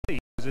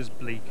It was as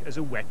bleak as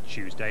a wet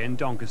Tuesday in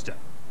Doncaster.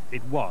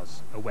 It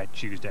was a wet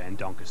Tuesday in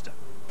Doncaster.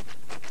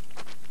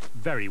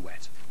 Very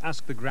wet.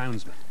 Ask the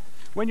groundsman.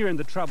 When you're in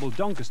the trouble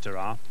Doncaster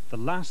are, the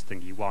last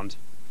thing you want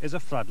is a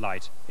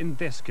floodlight in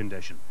this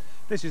condition.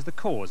 This is the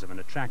cause of an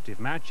attractive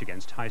match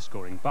against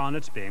high-scoring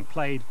Barnet being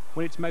played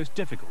when it's most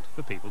difficult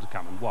for people to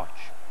come and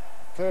watch.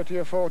 30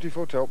 or 40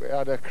 foot up, it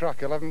had a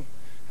crack 11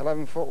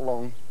 foot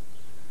long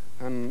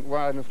and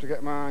wide enough to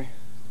get my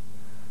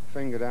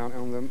finger down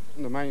on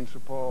the main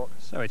support.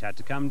 So it had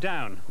to come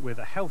down, with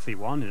a healthy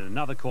one in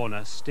another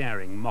corner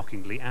staring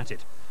mockingly at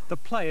it. The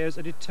players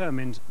are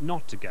determined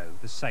not to go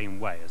the same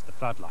way as the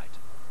floodlight.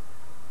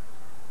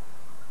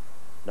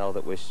 Know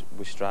that we're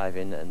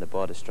striving, and the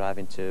board is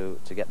striving to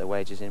get the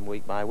wages in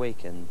week by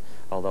week, and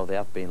although they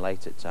have been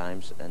late at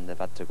times and they've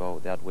had to go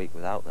the odd week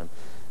without them,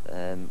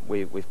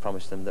 we've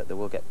promised them that they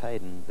will get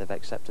paid, and they've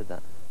accepted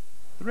that.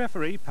 The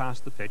referee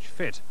passed the pitch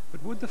fit,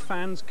 but would the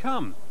fans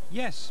come?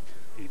 Yes,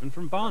 even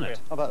from Barnet.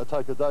 I've had to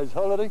take a day's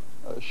holiday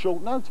at a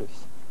short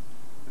notice.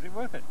 Is it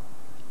worth it?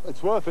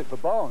 It's worth it for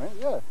Barnet,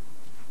 yeah.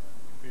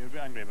 You're a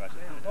bit angry about it?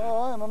 Oh,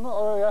 I am. I'm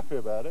not very happy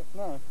about it,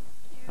 no.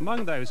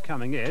 Among those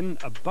coming in,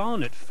 a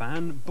Barnet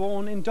fan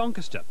born in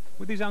Doncaster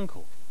with his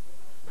uncle.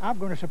 I'm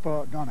going to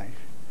support Donny.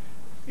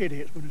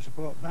 Idiot's going to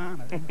support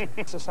Barnet.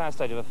 It's a sad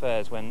state of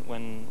affairs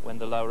when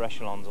the lower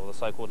echelons, or the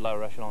so-called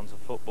lower echelons of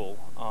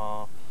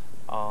football,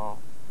 are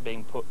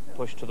being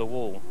pushed to the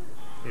wall.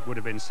 It would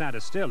have been sadder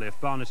still if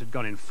Barnet had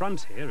gone in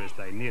front here, as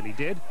they nearly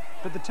did,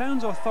 but the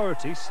town's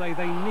authorities say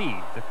they need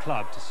the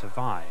club to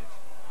survive.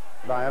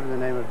 By having the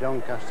name of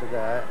Doncaster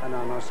there, and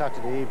on a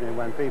Saturday evening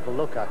when people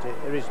look at it,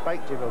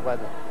 irrespective of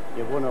whether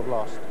you've won or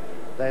lost,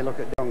 they look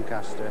at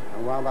Doncaster,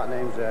 and while that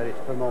name's there, it's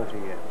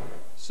promoting it.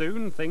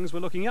 Soon things were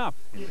looking up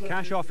in the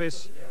cash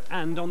office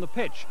and on the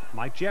pitch.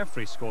 Mike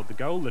Jeffrey scored the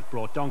goal that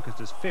brought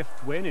Doncaster's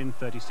 5th win in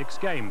 36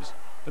 games,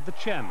 but the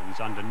chairman's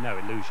under no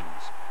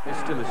illusions. It's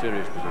still a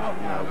serious position,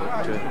 you know,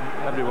 but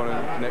everyone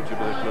connected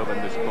with the club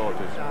and the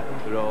supporters,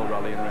 they're all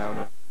rallying around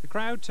it. The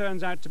crowd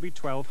turns out to be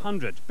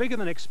 1,200, bigger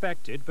than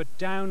expected, but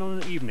down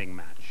on an evening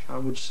match. I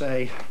would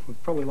say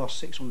we've probably lost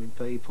 600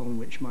 people,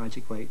 which might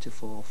equate to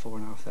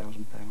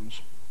 £4,500.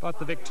 But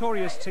the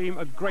victorious team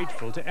are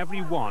grateful to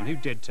everyone who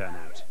did turn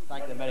out.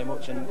 Thank them very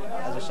much, and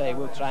as I say,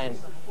 we'll try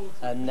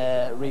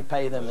and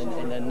repay them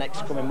in the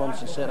next coming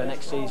months and certainly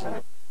next season.